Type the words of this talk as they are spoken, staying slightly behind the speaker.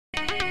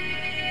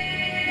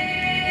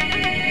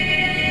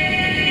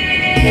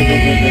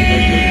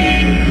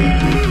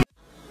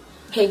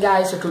Hey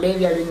guys, so today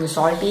we are doing the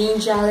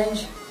Saltine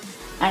challenge,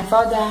 and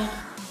for that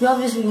we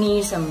obviously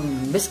need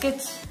some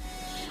biscuits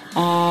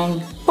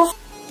and poof.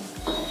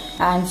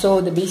 And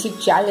so the basic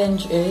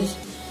challenge is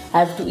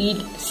I have to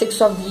eat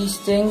 6 of these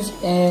things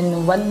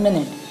in 1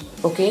 minute.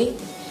 Okay,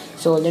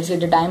 so let's get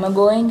the timer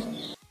going.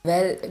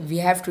 Well, we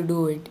have to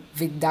do it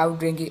without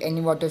drinking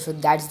any water, so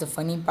that's the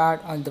funny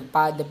part, or the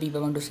part that people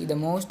want to see the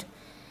most.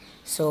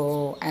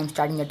 So I'm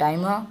starting the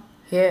timer.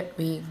 Here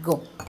we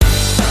go.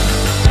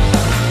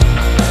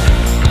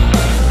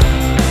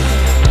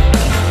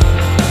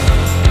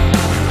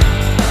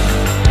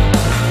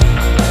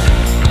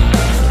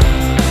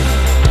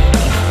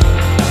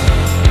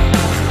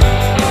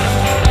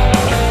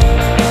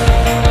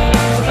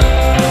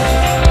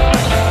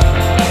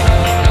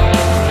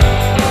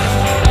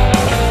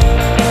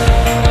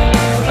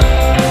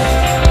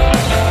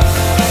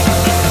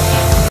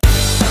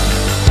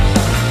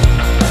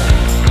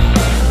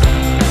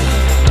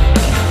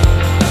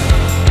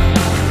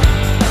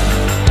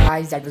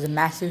 That was a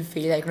massive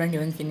fail. I couldn't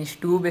even finish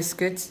 2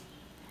 biscuits.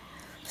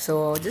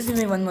 So just give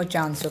me one more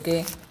chance,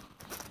 okay?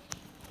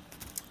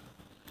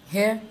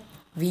 Here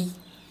we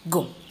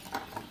go.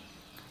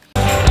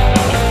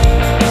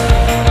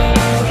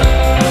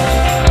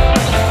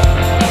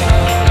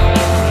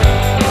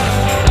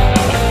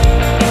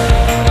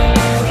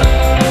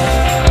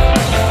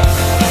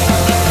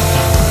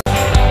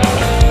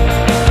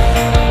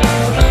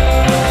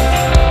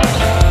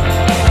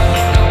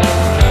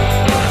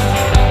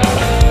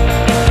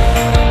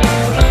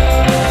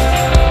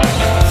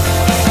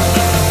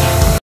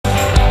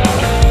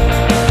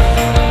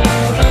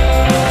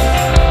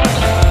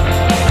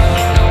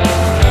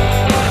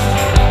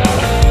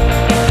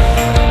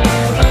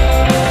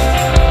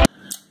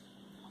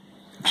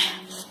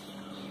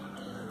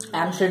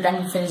 I'm still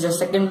trying to finish the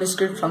second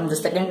biscuit from the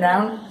second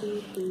round.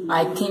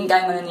 I think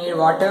I'm gonna need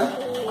water.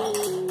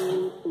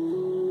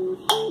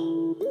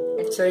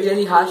 It's a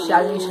really harsh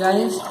challenge,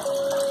 guys.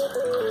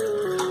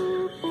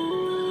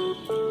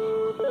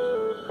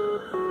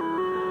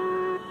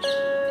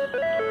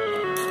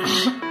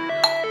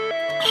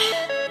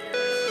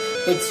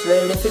 It's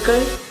very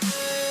difficult.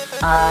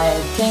 I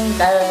think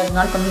I have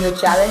not completed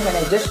the challenge, and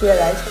I just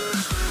realized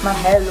my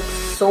hair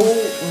looks so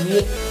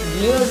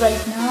weird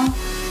right now.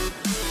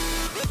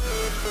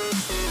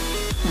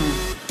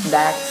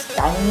 That's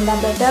kinda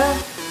better.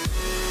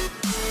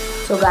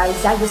 So guys,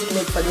 that was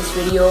it for this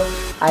video.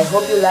 I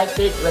hope you liked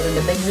it. It wasn't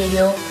a big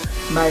video,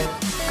 but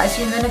I'll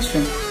see you in the next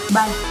one.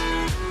 Bye.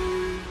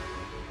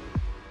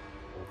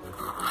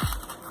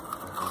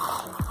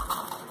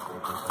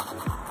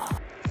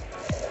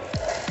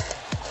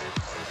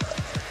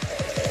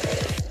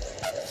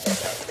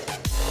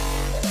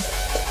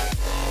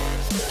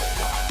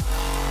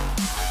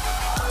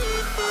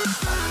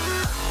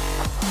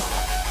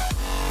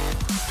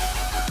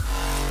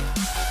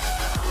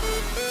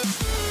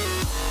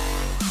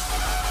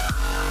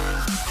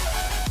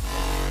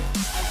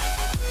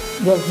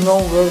 There's no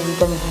way we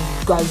can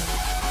guys.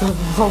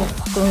 There's no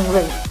fucking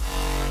way.